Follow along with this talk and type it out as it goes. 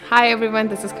Hi everyone,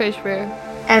 this is Kushbu.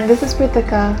 And this is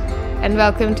Prithika. And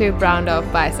welcome to Browned Off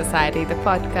by Society, the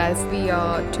podcast. We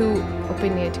are two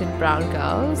opinionated brown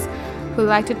girls who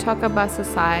like to talk about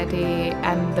society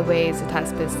and the ways it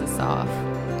has pissed us off.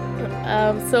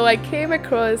 So I came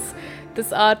across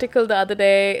this article the other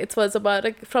day. It was about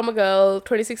from a girl,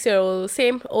 26-year-old,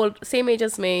 same age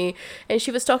as me, and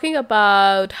she was talking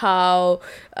about how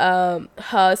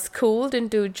her school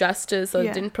didn't do justice or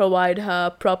didn't provide her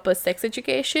proper sex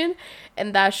education,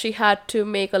 and that she had to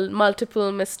make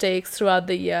multiple mistakes throughout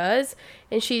the years,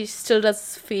 and she still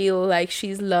does feel like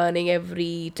she's learning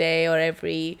every day or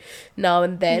every now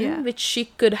and then, which she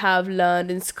could have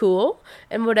learned in school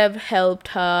and would have helped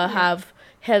her have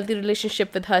healthy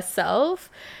relationship with herself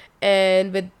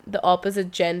and with the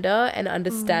opposite gender and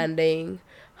understanding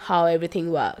how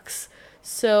everything works.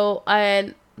 So,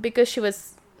 and because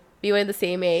we were in the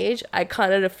same age, I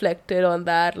kind of reflected on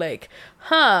that,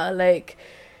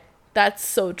 that's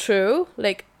so true.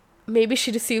 Maybe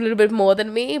she received a little bit more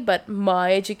than me, but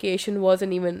my education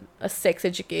wasn't even a sex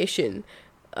education.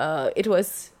 It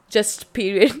was just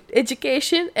period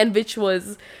education, and which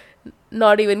was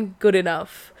not even good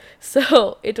enough.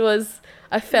 So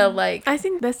I felt like... I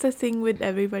think that's the thing with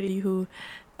everybody who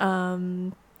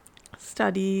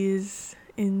studies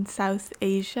in South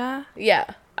Asia. Yeah,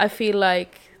 I feel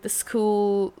like the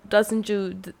school doesn't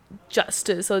do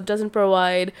justice or doesn't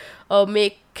provide or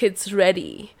make kids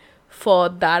ready for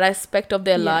that aspect of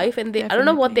their life, and I don't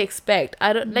know what they expect.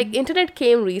 I don't internet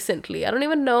came recently. I don't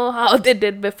even know how they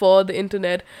did before the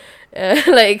internet.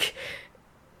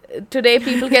 Today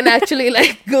people can actually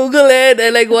Google it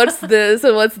and what's this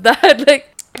and what's that,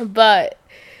 but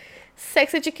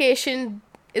sex education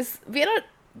is,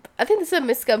 I think this is a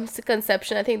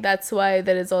misconception. I think that's why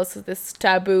there is also this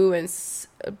taboo and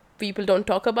people don't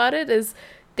talk about it, is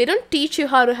they don't teach you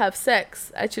how to have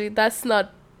sex. Actually, that's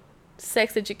not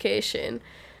sex education.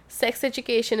 Sex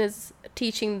education is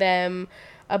teaching them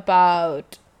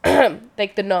about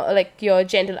your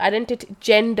gender identity,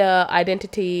 gender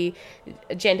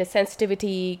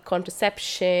sensitivity,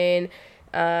 contraception,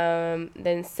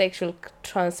 then sexual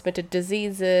transmitted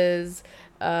diseases,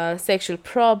 sexual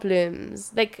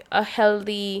problems, a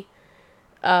healthy,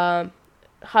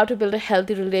 how to build a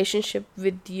healthy relationship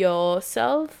with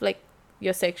yourself,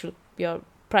 your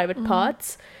private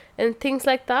parts and things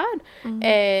like that,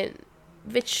 and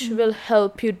which will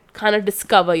help you kind of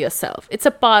discover yourself. It's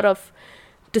a part of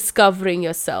discovering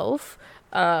yourself,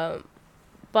 but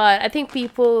I think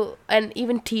people and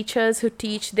even teachers who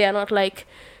teach, they are not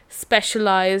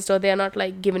specialized, or they are not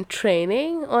given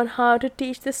training on how to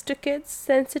teach this to kids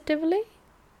sensitively,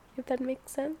 if that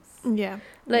makes sense.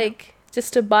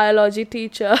 Just a biology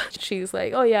teacher, she's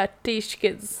oh yeah, teach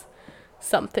kids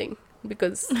something,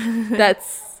 because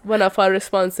that's one of our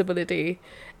responsibility,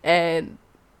 and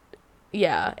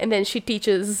then she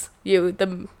teaches you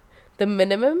the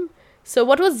minimum. So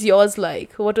what was yours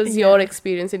like? What was your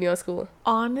experience in your school?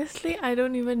 Honestly, I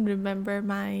don't even remember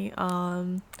my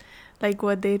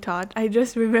what they taught. I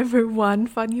just remember one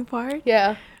funny part.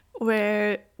 Yeah.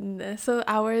 So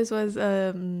ours was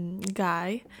a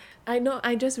guy.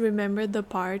 I just remember the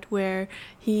part where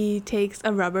he takes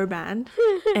a rubber band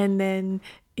and then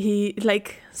he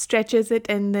stretches it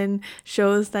and then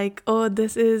shows oh,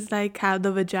 this is how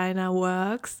the vagina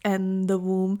works and the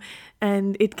womb,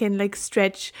 and it can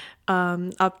stretch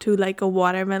up to a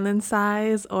watermelon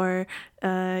size, or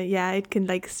it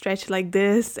can stretch like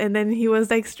this, and then he was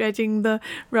stretching the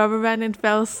rubber band and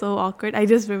felt so awkward. I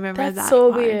just remember that's that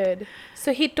so part. Weird.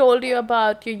 So he told you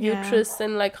about your uterus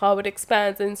and how it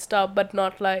expands and stuff, but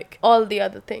not all the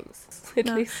other things, at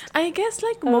least. I guess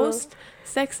most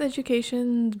sex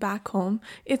education back home,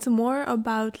 it's more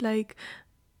about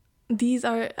these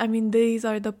are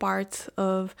the parts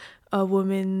of a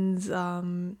woman's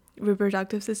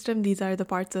reproductive system. These are the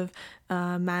parts of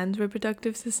man's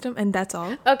reproductive system, and that's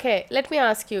all. Okay, let me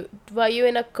ask you, were you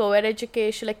in a co-ed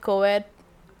education, co-ed,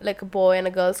 a boy and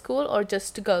a girl school, or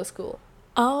just a girl school?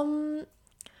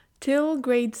 Till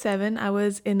grade 7 I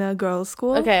was in a girls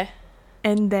school. Okay.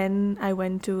 And then I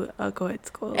went to a co-ed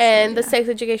school. And the sex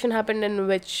education happened in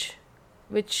which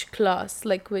class?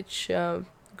 Which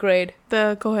grade?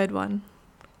 The co-ed one.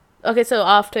 Okay, so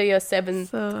after your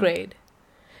 7th grade.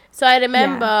 So I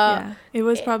remember Yeah. It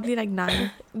was probably like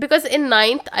 9. because in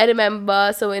ninth, I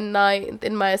remember, so in ninth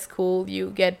in my school you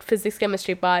get physics,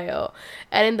 chemistry, bio,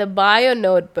 and in the bio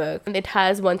notebook it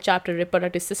has one chapter,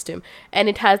 reproductive system, and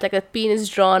it has like a penis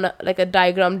drawn, like a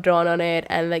diagram drawn on it,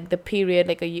 and like the period,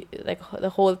 like the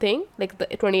whole thing, like the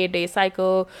 28-day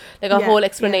cycle, like a Yeah, whole yeah.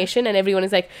 explanation, and everyone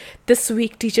is like, this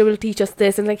week teacher will teach us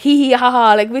this, and like hee hee ha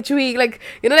ha, like which week, like,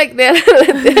 you know, like they're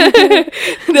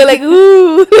they're like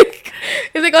ooh, like,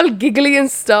 it's like all giggly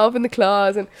and stuff in the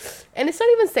class, and it's not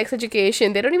even sex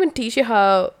education. They don't even teach you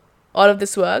how all of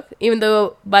this work, even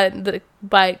though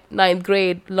by ninth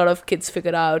grade a lot of kids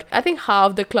figure out. I think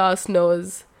half the class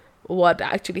knows what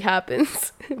actually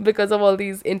happens because of all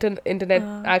these internet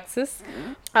access.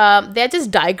 They're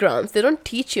just diagrams. They don't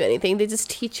teach you anything. They just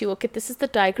teach you, okay, this is the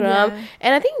diagram. Yeah.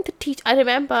 And I think I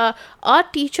remember our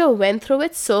teacher went through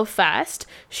it so fast.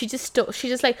 She just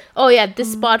like, oh yeah,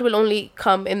 this part will only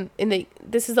come in the,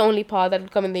 this is the only part that will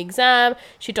come in the exam.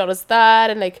 She taught us that,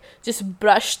 and like just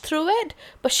brushed through it.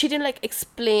 But she didn't like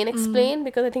explain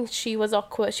because I think she was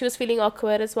awkward. She was feeling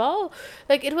awkward as well.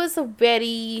 Like it was a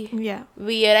very Yeah.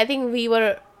 weird. I think we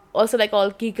were also like all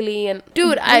giggly and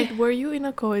dude, Wait, were you in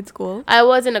a co-ed school? I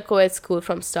was in a co-ed school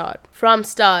from start.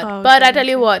 Oh, But okay, I tell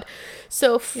you okay. what,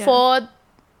 so Yeah. for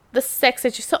the sex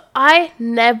education, so I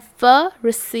never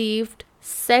received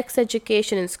sex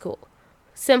education in school.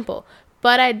 Simple.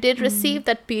 But I did receive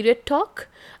that period talk.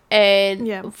 And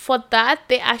Yeah. for that,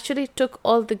 they actually took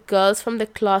all the girls from the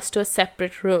class to a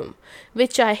separate room,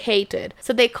 which I hated.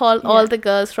 So they called all Yeah. the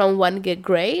girls from one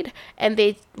grade, and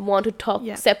they want to talk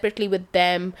Yeah. separately with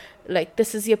them. Like,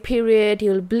 this is your period,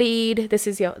 you'll bleed. This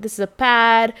is a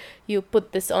pad. You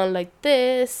put this on like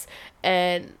this,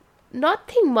 and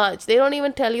nothing much. They don't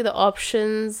even tell you the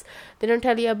options. They don't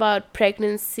tell you about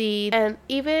pregnancy. And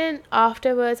even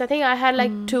afterwards, I think I had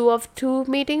like two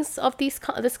meetings of this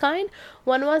kind.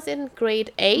 One was in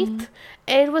grade 8th,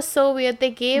 and it was so weird.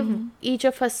 They gave each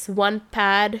of us one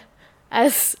pad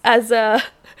as a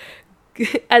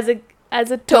as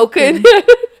a token.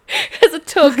 As a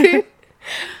token.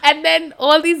 And then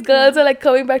all these girls are like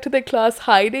coming back to their class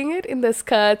hiding it in their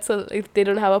skirts, or if they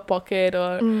don't have a pocket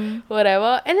or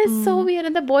whatever. And it's so weird.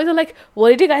 And the boys are like, what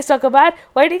did you guys talk about?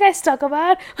 What did you guys talk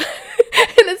about?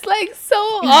 And it's like so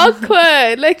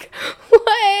awkward. Like,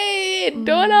 wait,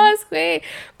 don't ask me.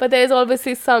 But there's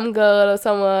obviously some girl or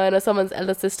someone or someone's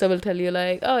elder sister will tell you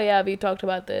like, oh yeah, we talked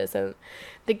about this. And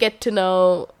they get to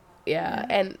know. Yeah.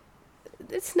 And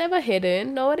it's never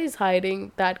hidden. Nobody's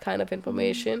hiding that kind of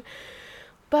information.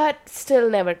 But still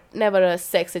never a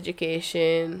sex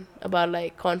education about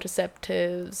like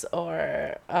contraceptives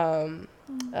or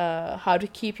how to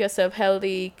keep yourself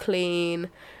healthy, clean,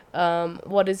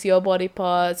 what is your body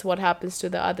parts, what happens to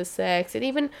the other sex. And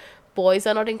even boys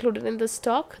are not included in this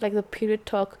talk, like the period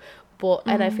talk.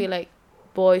 And I feel like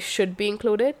boys should be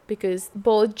included because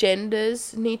both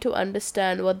genders need to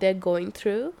understand what they're going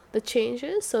through, the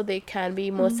changes, so they can be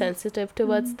more sensitive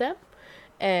towards them.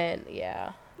 And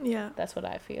yeah, that's what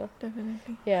I feel.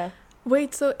 Definitely. Yeah.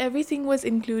 Wait, so everything was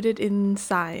included in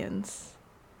science?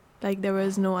 Like there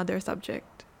was no other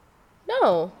subject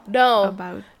No.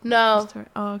 about No. story?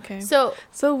 Oh, okay. So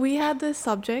So we had this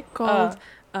subject called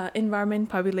environment,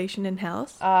 population, and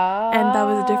health, and that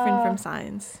was different from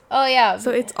science. Oh yeah.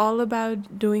 So it's all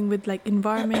about doing with like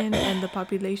environment and the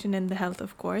population and the health,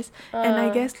 of course. And I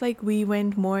guess like we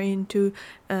went more into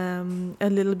a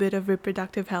little bit of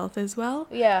reproductive health as well.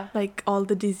 yeah. Like all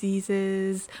the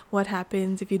diseases, what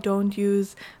happens if you don't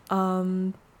use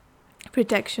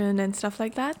protection and stuff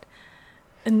like that.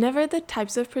 And never the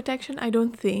types of protection, I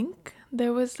don't think.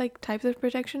 There was like types of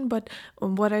protection, but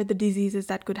what are the diseases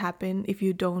that could happen if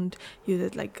you don't use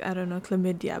it? Like, I don't know,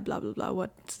 chlamydia, blah, blah, blah.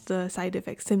 What's the side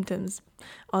effects, symptoms,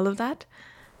 all of that?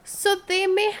 So they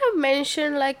may have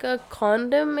mentioned like a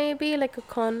condom, maybe like a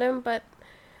condom, but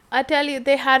I tell you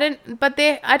they hadn't. But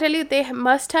I tell you they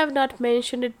must have not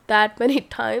mentioned it that many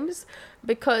times,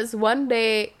 because one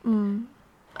day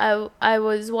I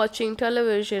was watching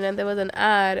television and there was an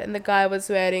ad and the guy was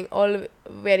wearing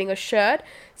a shirt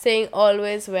saying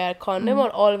always wear condom or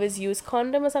always use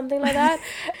condom or something like that.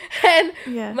 And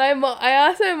Yeah. I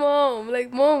asked my mom,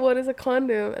 like, Mom, what is a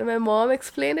condom? And my mom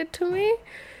explained it to me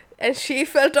and she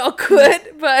felt awkward,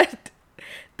 but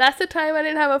that's the time I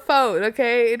didn't have a phone,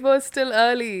 okay? It was still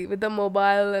early with the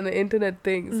mobile and the internet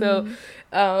thing. So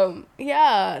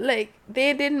yeah, like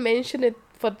they didn't mention it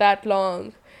for that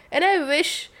long. And I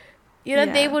wish,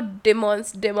 they would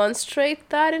demonstrate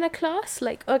that in a class.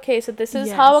 Like, okay, so this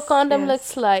is how a Yes, condom yes.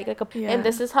 looks like Yeah. and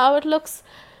this is how it looks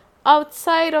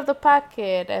outside of the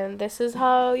packet and this is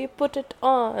how you put it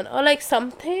on, or like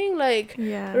something like,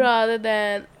 Yeah. rather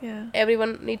than Yeah.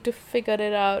 everyone need to figure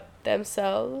it out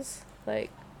themselves, like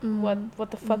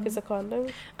what the fuck is a condom.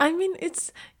 I mean,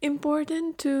 it's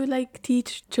important to like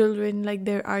teach children like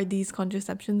there are these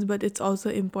contraceptions, but it's also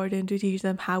important to teach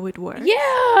them how it works.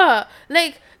 Yeah,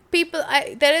 like people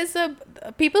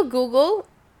Google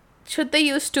should they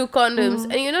use 2 condoms,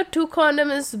 and you know 2 condom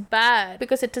is bad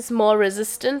because it is more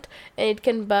resistant and it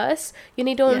can burst. You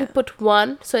need to only Yeah. put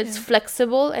one so it's Yeah.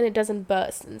 flexible and it doesn't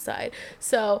burst inside.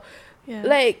 So Yeah.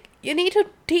 like you need to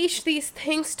teach these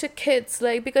things to kids,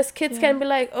 like, because kids Yeah. can be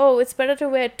like, oh, it's better to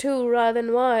wear 2 rather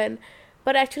than 1,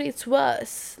 but actually it's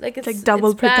worse. Like it's like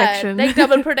double it's bad. protection. Like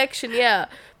double protection. Yeah,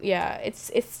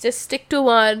 it's just stick to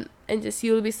one and just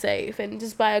you'll be safe, and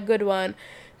just buy a good one.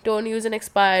 Don't use an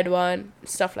expired one,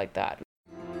 stuff like that.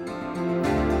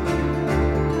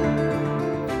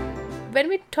 When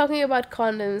we're talking about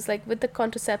condoms, like with the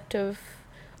contraceptive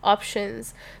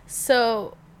options,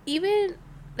 so even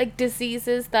like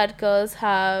diseases that girls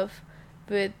have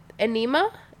with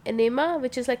anemia,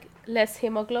 which is like less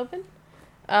hemoglobin.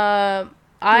 I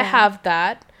Yeah. have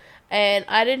that, and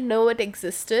I didn't know it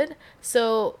existed.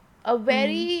 So a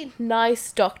very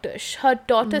nice doctor, her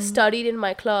daughter studied in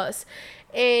my class,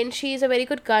 and she's a very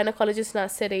good gynecologist in our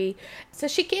city. So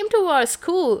she came to our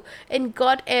school and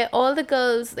got all the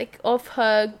girls like of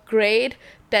her grade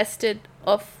tested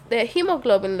of their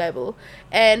hemoglobin level,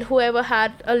 and whoever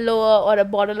had a lower or a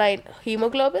borderline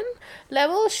hemoglobin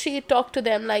level, she talked to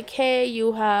them like, hey,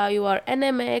 you are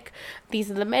anemic, these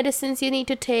are the medicines you need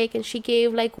to take, and she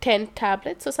gave like 10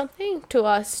 tablets or something to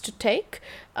us to take.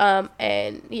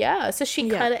 And yeah, so she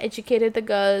Yeah. kind of educated the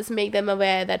girls, make them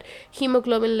aware that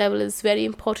hemoglobin level is very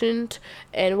important,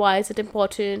 and why is it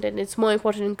important, and it's more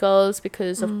important in girls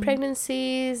because of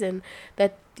pregnancies, and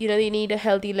that they need a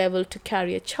healthy level to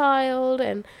carry a child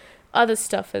and other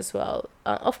stuff as well.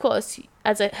 Of course,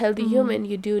 as a healthy human,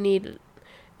 you do need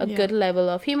a Yeah. good level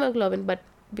of hemoglobin, but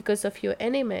because of your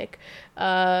anemic,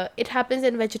 it happens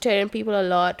in vegetarian people a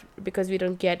lot because we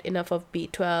don't get enough of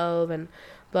B12 and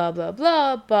blah blah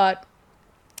blah. But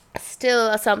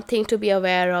still something to be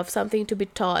aware of, something to be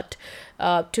taught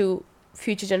to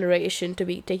future generation, to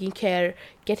be taking care,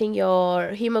 getting your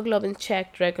hemoglobin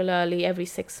checked regularly every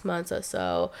 6 months or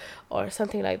so, or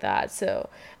something like that. So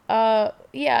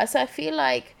yeah, so I feel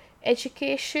like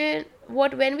education,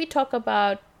 when we talk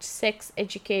about sex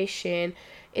education,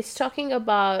 it's talking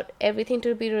about everything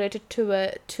to be related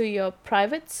to your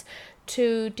privates,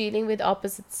 to dealing with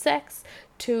opposite sex,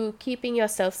 to keeping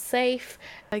yourself safe.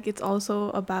 Like it's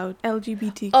also about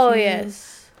LGBTQ Oh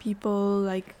yes, people,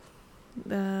 like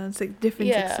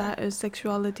different Yeah.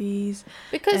 sexualities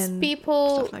because and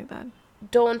people stuff like that.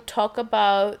 don't talk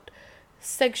about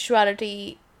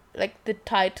sexuality, like the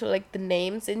title, like the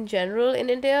names in general in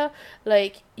India.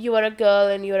 Like you are a girl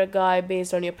and you're a guy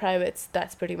based on your privates,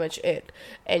 that's pretty much it.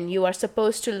 And you are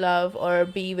supposed to love or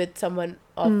be with someone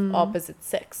of opposite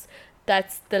sex.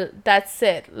 That's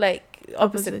it, like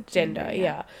opposite Opposite gender, gender,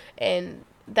 yeah. And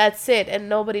that's it, and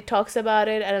nobody talks about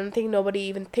it. I don't think nobody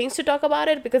even thinks to talk about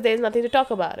it because there's nothing to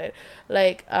talk about it.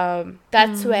 Like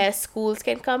that's where schools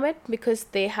can come in because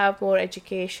they have more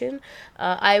education.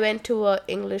 I went to a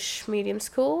English medium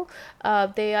school.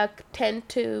 They tend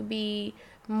to be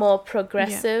more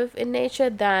progressive in nature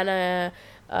than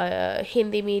a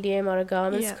Hindi medium or a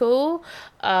government Yeah. school.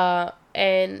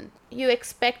 And you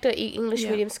expect a English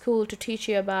Yeah. medium school to teach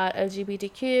you about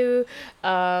LGBTQ,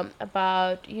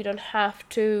 about you don't have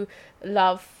to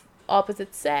love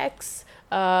opposite sex,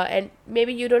 and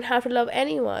maybe you don't have to love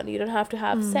anyone. You don't have to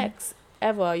have sex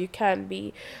ever. You can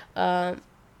be, they're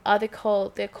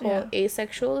called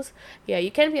asexuals. Yeah,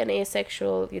 you can be an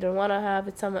asexual. You don't want to have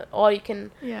with someone, or you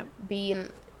can Yeah.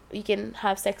 you can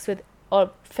have sex with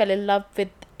or fell in love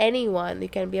with anyone. You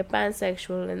can be a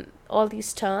pansexual, and all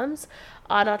these terms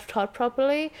are not taught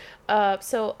properly.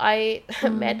 So I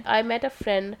met a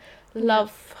friend,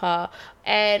 love her,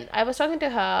 and I was talking to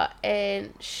her,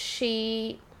 and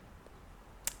she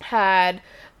had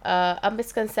a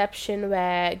misconception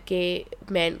where gay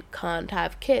men can't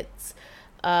have kids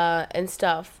and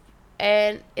stuff,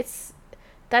 and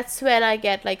that's when I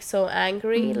get like so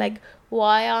angry. Like,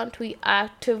 why aren't we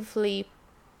actively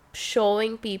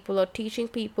showing people or teaching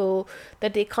people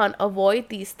that they can't avoid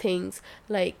these things?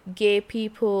 Like, gay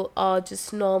people are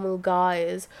just normal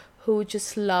guys who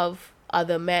just love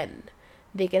other men.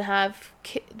 They can have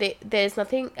there's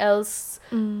nothing else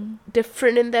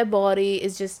different in their body.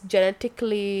 It's just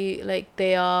genetically, like,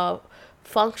 they are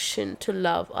function to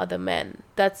love other men.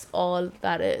 That's all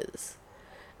that is.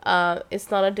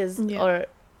 It's not a Yeah. or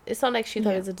it's not like she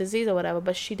thought Yeah. it's a disease or whatever,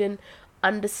 but she didn't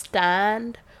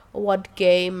understand what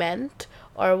gay meant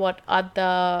or what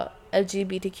other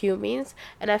LGBTQ means.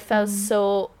 And I felt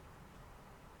so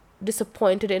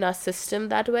disappointed in our system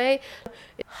that way.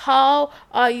 How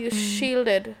are you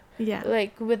shielded Yeah.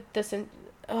 like with this? And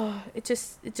it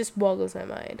just boggles my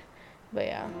mind. But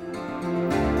yeah.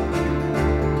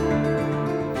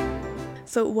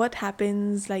 So what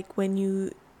happens like when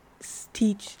you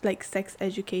teach like sex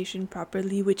education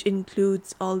properly, which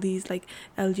includes all these like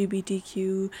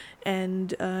LGBTQ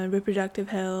and reproductive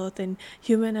health and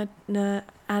human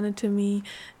anatomy,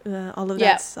 all of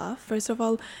Yeah. that stuff? First of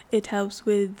all, it helps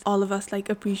with all of us like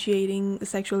appreciating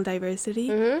sexual diversity.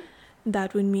 Mm-hmm.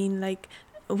 That would mean like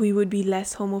we would be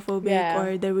less homophobic, Yeah.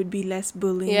 or there would be less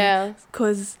bullying, Yeah.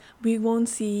 because we won't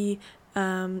see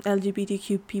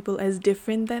LGBTQ people as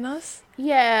different than us.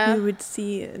 Yeah. We would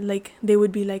see like they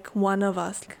would be like one of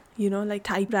us, you know, like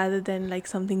type, rather than like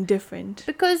something different.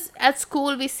 Because at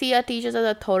school we see our teachers as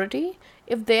authority.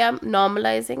 If they are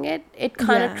normalizing it, it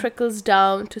kind of Yeah. trickles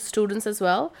down to students as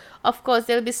well. Of course,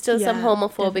 there'll be still some Yeah,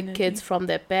 homophobic definitely. kids from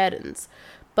their parents,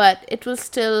 but it will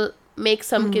still make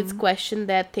some kids question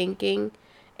their thinking,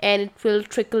 and it will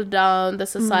trickle down the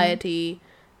society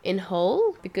in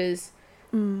whole, because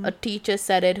a teacher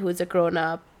said it who's a grown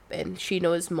up and she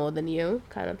knows more than you,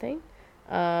 kind of thing.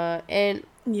 And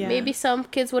Yeah. maybe some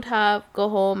kids would go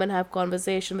home and have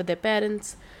conversation with their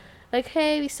parents, like,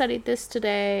 hey, we studied this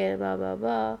today, and blah blah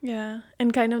blah. Yeah,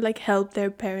 and kind of like help their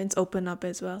parents open up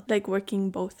as well, like working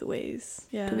both ways.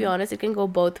 Yeah. To be honest, it can go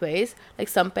both ways. Like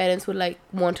some parents would like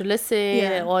want to listen,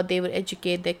 Yeah. or they would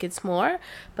educate their kids more,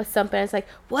 but some parents like,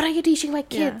 what are you teaching my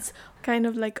Yeah. kids? Kind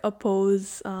of like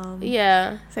oppose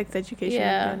Yeah. sex education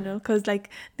Yeah. in general, because like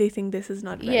they think this is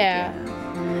not right. Yeah.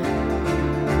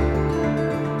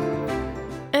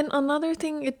 And another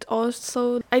thing, it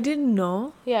also, I didn't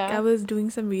know. Yeah. I was doing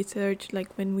some research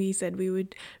like when we said we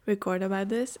would record about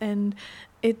this, and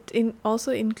it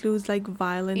also includes like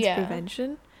violence Yeah.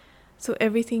 prevention. So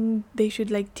everything they should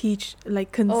like teach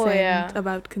like consent, Oh, yeah.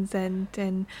 about consent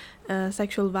and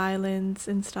sexual violence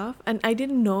and stuff. And I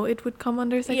didn't know it would come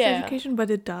under sex Yeah. education, but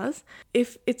it does.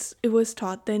 If it was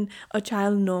taught, then a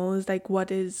child knows like what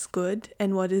is good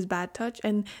and what is bad touch,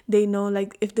 and they know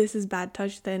like if this is bad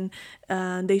touch, then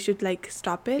they should like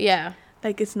stop it. Yeah.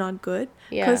 Like it's not good.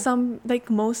 Yeah. Because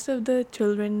most of the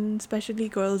children, especially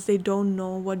girls, they don't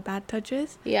know what bad touch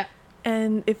is. Yeah.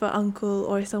 And if an uncle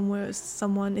or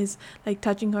someone is like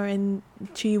touching her, and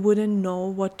she wouldn't know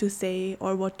what to say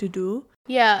or what to do.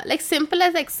 Yeah, like simple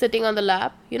as like sitting on the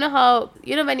lap. You know how,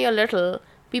 when you're little,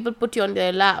 people put you on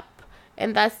their lap,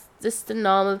 and that's just the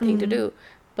normal thing to do.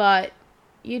 But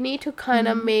you need to kind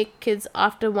of make kids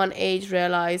after one age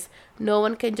realize no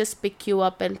one can just pick you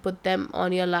up and put them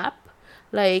on your lap.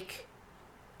 Like,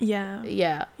 Yeah.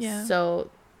 yeah. Yeah.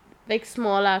 So, like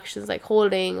small actions like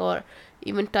holding or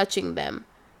even touching them.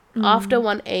 After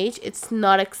one age, it's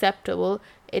not acceptable.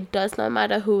 It does not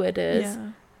matter who it is. Yeah.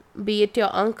 Be it your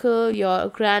uncle, your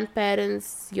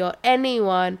grandparents, your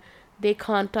anyone, they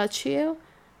can't touch you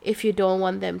if you don't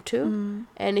want them to.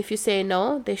 And if you say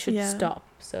no, they should Yeah. stop.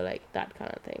 So like that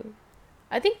kind of thing.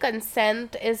 I think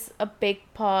consent is a big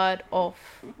part of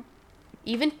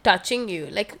even touching you.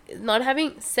 Like not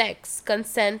having sex,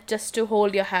 consent just to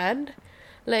hold your hand.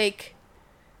 Like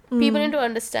people need to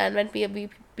understand when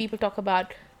people talk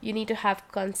about you need to have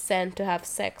consent to have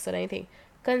sex or anything.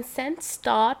 Consent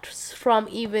starts from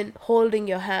even holding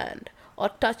your hand or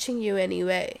touching you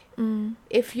anyway.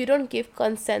 If you don't give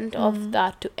consent of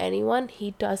that to anyone,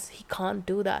 he can't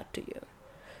do that to you.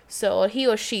 So or he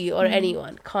or she or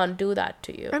anyone can't do that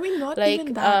to you. I mean, not Like,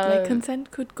 even that. Like consent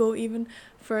could go even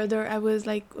further. I was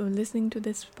like listening to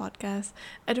this podcast.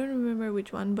 I don't remember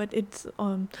which one, but it's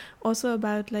also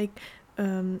about like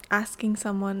asking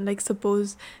someone, like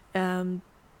suppose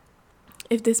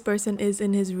if this person is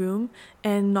in his room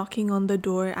and knocking on the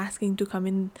door asking to come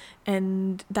in,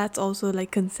 and that's also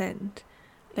like consent,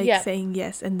 like Yeah. saying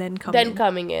yes and then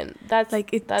coming in. That's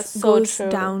Like it that's so goes true.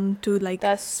 down to like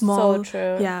That's small so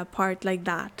true. yeah part like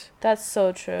that. That's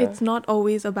so true. It's not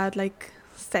always about like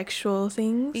sexual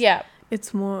things. Yeah.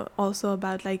 It's more also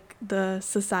about like the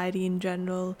society in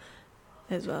general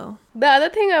as well. The other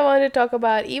thing I wanted to talk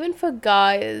about, even for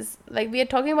guys, like we are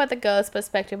talking about the girl's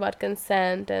perspective about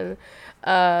consent and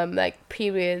like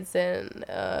periods and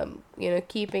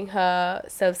keeping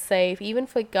herself safe. Even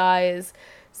for guys,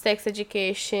 sex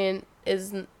education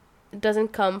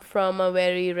doesn't come from a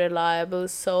very reliable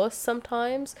source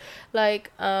sometimes.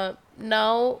 Like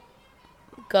now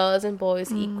girls and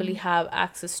boys equally have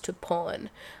access to porn.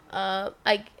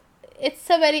 it's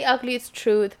a very ugly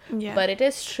truth, Yeah. but it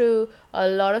is true. A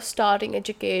lot of starting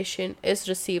education is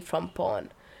received from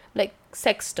porn, like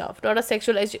sex stuff, not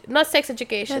a not sex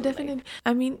education. Yeah, definitely.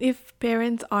 I mean, if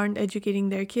parents aren't educating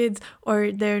their kids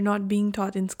or they're not being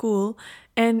taught in school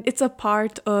and it's a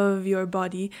part of your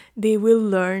body, they will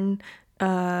learn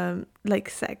like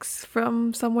sex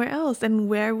from somewhere else. And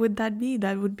where would that be?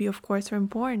 That would be, of course, from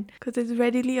porn because it's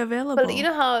readily available. But you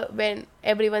know how when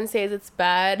everyone says it's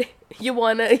bad, you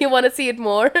wanna see it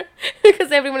more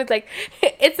because everyone is like,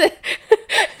 it's a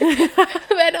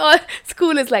when all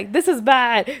school is like, this is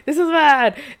bad,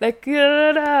 like,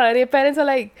 and your parents are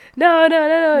like, no,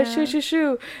 Yeah.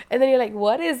 shoo, and then you're like,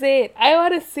 what is it? I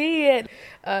want to see it.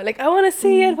 Like, I want to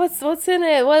see it. What's in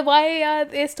it? Why are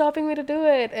they stopping me to do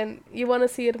it? And you want to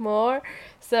see it more.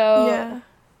 So Yeah.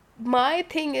 my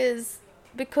thing is,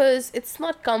 because it's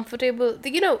not comfortable,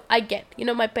 I get,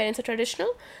 my parents are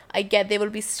traditional. I get they will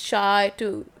be shy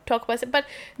to talk about it, but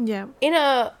Yeah. in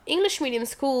a English medium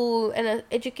school and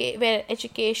where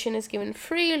education is given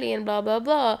freely and blah blah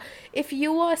blah, if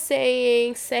you are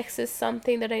saying sex is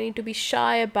something that I need to be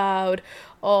shy about,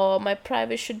 or my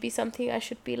private should be something I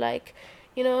should be like,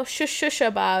 shush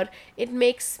about, it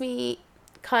makes me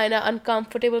kind of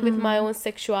uncomfortable with my own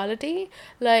sexuality.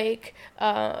 Like,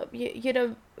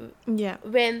 Yeah.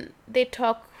 when they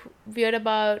talk weird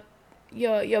about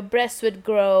your breasts would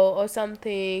grow or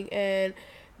something, and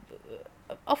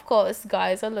of course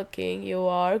guys are looking, you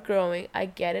are growing, I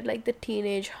get it, like the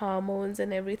teenage hormones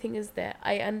and everything is there,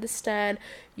 I understand,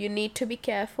 you need to be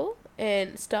careful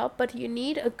and stuff, but you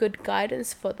need a good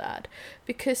guidance for that,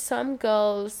 because some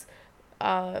girls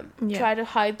try to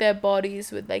hide their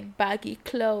bodies with like baggy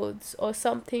clothes or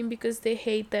something because they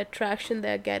hate the attraction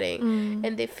they're getting,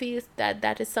 and they feel that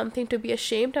that is something to be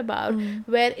ashamed about,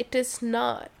 where it is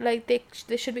not. Like,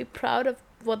 they should be proud of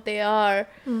what they are.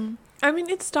 I mean,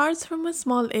 it starts from a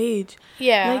small age.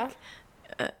 Yeah.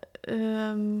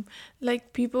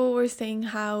 Like people were saying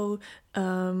how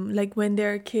like when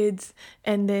they're kids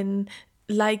and then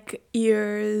like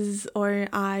ears or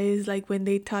eyes, like when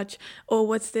they touch, oh,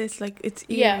 what's this, like it's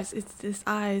ears, it's this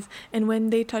eyes, and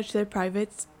when they touch their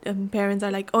privates, parents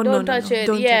are like, oh, Don't no, touch it.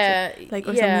 don't Yeah. touch it, like,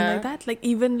 or something like that, like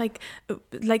even like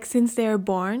since they're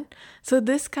born. So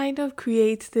this kind of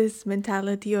creates this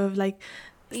mentality of like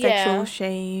sexual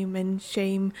shame and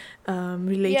shame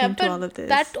relating to all of this.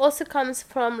 That also comes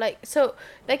from like, so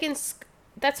like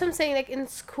that's what I'm saying, like in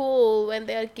school when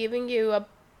they are giving you a,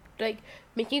 like,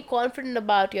 making you confident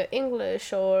about your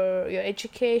English or your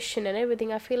education and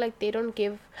everything, I feel like they don't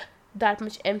give that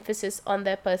much emphasis on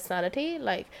their personality,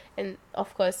 like, and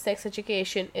of course sex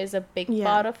education is a big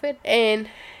part of it, and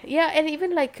and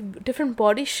even like different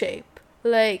body shape.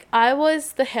 Like, I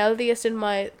was the healthiest in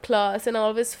my class and I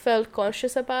always felt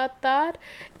conscious about that,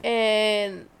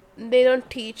 and they don't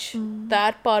teach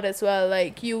that part as well.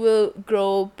 Like, you will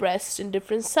grow breasts in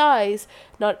different size,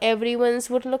 not everyone's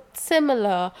would look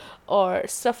similar or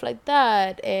stuff like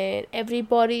that, and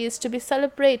everybody is to be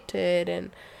celebrated,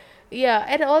 and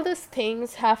and all those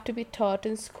things have to be taught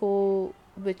in school,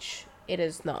 which it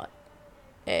is not,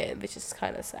 and which is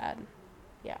kind of sad.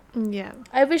 Yeah,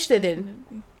 I wish they did.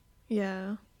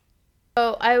 yeah.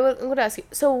 So I'm going to ask you,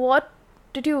 so what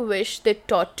did you wish they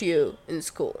taught you in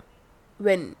school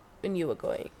when you were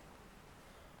going?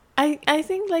 I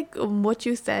think like what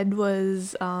you said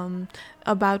was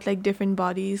about like different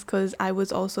bodies, because I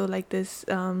was also like this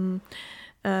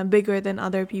bigger than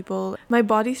other people. My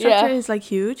body structure is like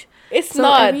huge. It's so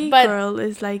not, every but girl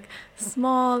is like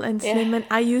small and slim, and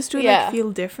I used to like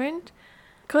feel different,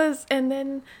 and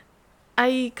then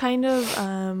I kind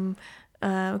of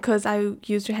because I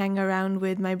used to hang around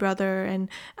with my brother and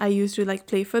I used to like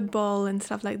play football and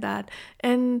stuff like that,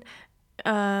 and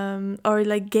or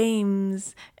like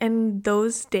games, and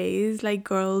those days like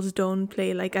girls don't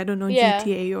play, like, I don't know,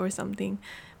 GTA or something,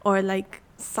 or like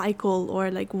cycle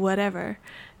or like whatever.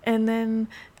 And then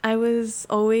I was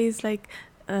always like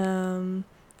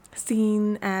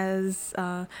seen as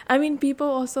I mean, people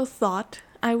also thought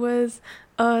I was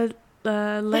a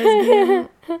lesbian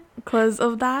because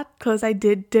of that, because I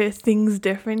did things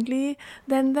differently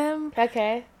than them.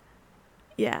 Okay.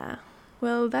 Yeah,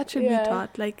 well, that should be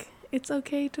taught, like it's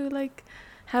okay to like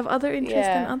have other interests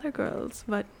than other girls.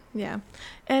 But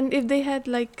and if they had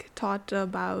like taught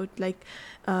about like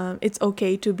it's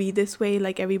okay to be this way,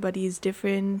 like everybody is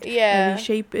different, every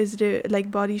shape is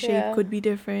like body shape could be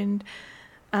different,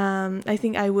 I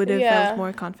think I would have felt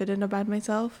more confident about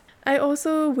myself. I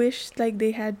also wish like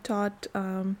they had taught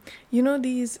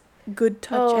these good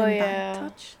touch and bad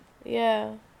touch.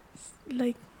 Yeah.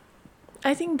 Like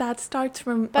I think that starts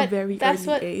from a But very that's early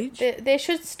what age. they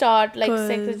should start, like,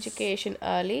 sex 'Cause- education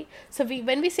early. So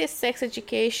when we say sex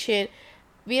education,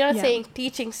 we're not Yeah. saying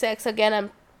teaching sex. Again,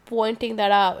 I'm pointing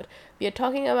that out. We are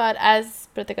talking about, as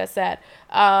Pratika said,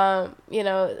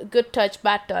 good touch,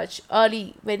 bad touch,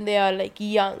 early when they are like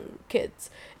young kids.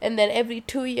 And then every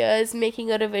 2 years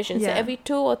making a revision. So Yeah. every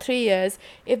 2 or 3 years,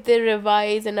 if they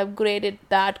revise and upgraded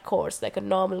that course, like a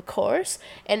normal course,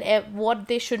 and what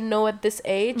they should know at this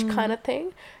age kind of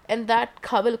thing, and that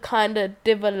will kind of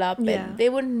develop, Yeah. and they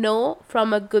would know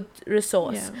from a good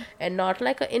resource, Yeah. and not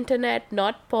like a internet,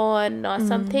 not porn, not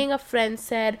something a friend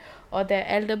said or their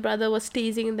elder brother was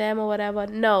teasing them or whatever.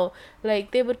 No,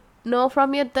 like they would know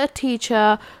from the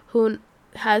teacher who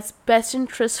has best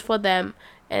interest for them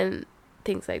and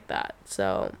things like that.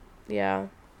 So yeah.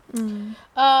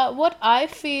 What I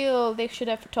feel they should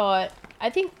have taught, I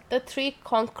think the 3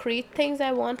 concrete things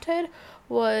I wanted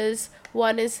was,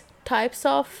 one is types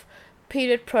of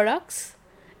period products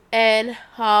and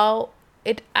how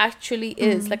it actually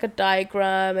is, like a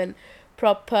diagram and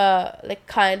proper like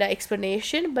kind of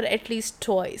explanation, but at least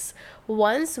twice.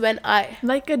 Once when I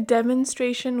Like a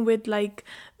demonstration with like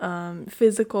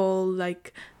physical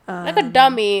like a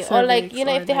dummy, or like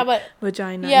cervix if they or, have like, a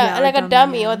vagina. yeah, like a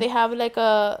dummy, yeah. or they have like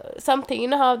a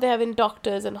something, how they have in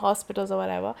doctors and hospitals or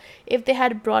whatever. If they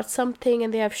had brought something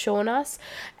and they have shown us,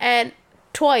 and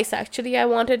twice actually I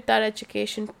wanted that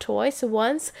education twice.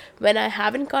 Once when I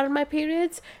haven't gotten my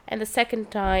periods, and the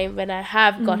second time when I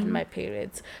have gotten my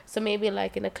periods. So maybe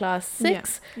like in a class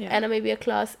 6 yeah. and maybe a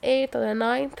class 8 or the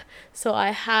 9th, so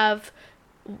I have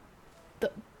the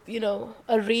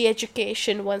a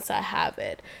re-education once I have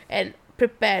it and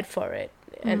prepared for it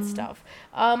and stuff.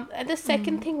 And the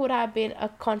second thing would have been a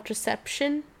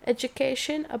contraception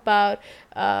education about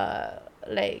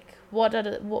like what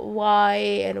are why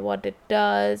and what it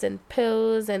does, and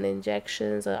pills and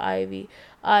injections, or IUD,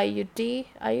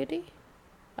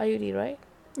 right?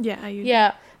 Yeah,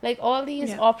 Yeah, like all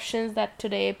these Yeah. options that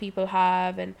today people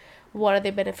have, and what are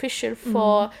they beneficial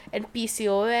for, and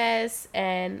PCOS,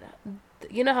 and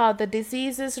how the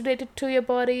diseases related to your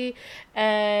body,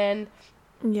 and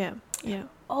yeah.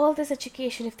 all this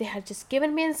education, if they had just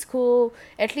given me in school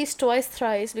at least twice,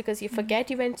 thrice, because you forget,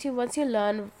 once you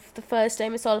learn the first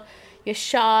time, it's all, you're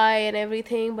shy and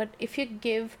everything. But if you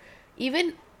give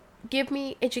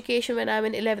me education when I'm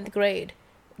in 11th grade,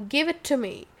 give it to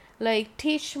me, like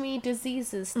teach me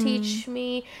diseases, teach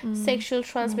me sexual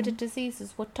transmitted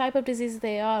diseases, what type of diseases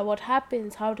they are, what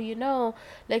happens, how do you know,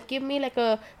 like give me like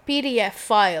a PDF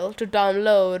file to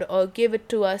download, or give it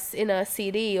to us in a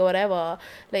CD or whatever,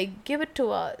 like give it to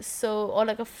us, so, or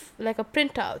like a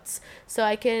printouts, so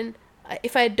I can,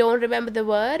 if I don't remember the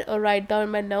word or write down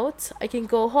my notes, I can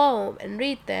go home and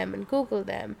read them and Google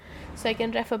them, so I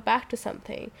can refer back to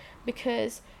something.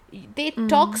 Because they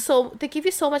they give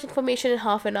you so much information in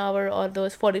half an hour or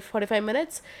those 45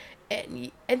 minutes,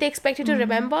 and they expect you to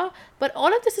remember, but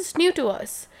all of this is new to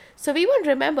us, so we won't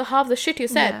remember half the shit you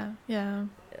said. Yeah.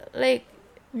 Like,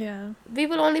 Yeah. we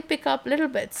will only pick up little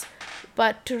bits,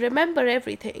 but to remember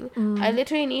everything, I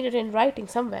literally need it in writing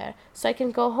somewhere, so I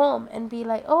can go home and be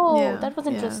like, Yeah, that was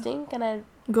yeah. interesting, can I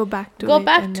Go back to go it.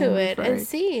 back and to then it refer and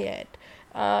see it,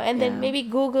 and Yeah. then maybe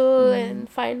Google and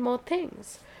find more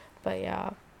things. But yeah,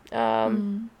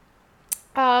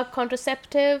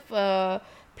 contraceptive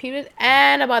period,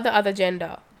 and about the other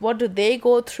gender, what do they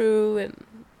go through, and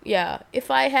yeah, if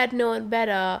I had known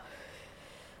better,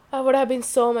 I would have been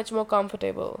so much more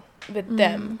comfortable with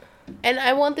them. And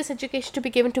I want this education to be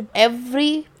given to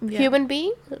every human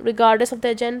being, regardless of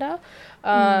their gender,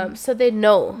 so they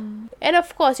know. And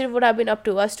of course, it would have been up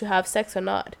to us to have sex or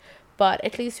not, but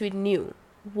at least we knew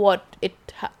what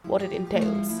it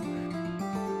entails.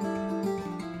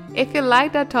 If you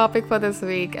liked our topic for this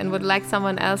week and would like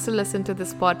someone else to listen to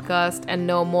this podcast and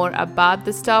know more about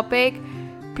this topic,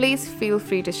 please feel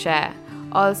free to share.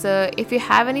 Also, if you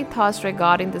have any thoughts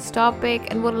regarding this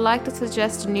topic and would like to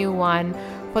suggest a new one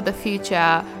for the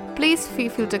future, please feel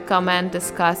free to comment,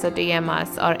 discuss, or DM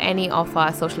us or any of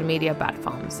our social media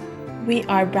platforms. We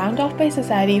are Browned Off by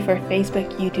Society for Facebook,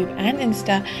 YouTube, and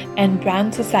Insta, and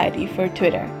Brown Society for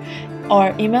Twitter.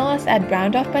 Or email us at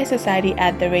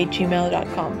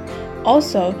brownedoffbysociety@gmail.com.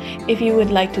 Also, if you would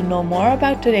like to know more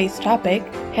about today's topic,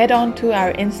 head on to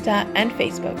our Insta and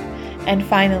Facebook. And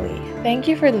finally, thank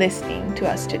you for listening to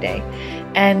us today,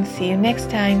 and see you next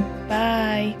time.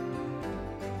 Bye!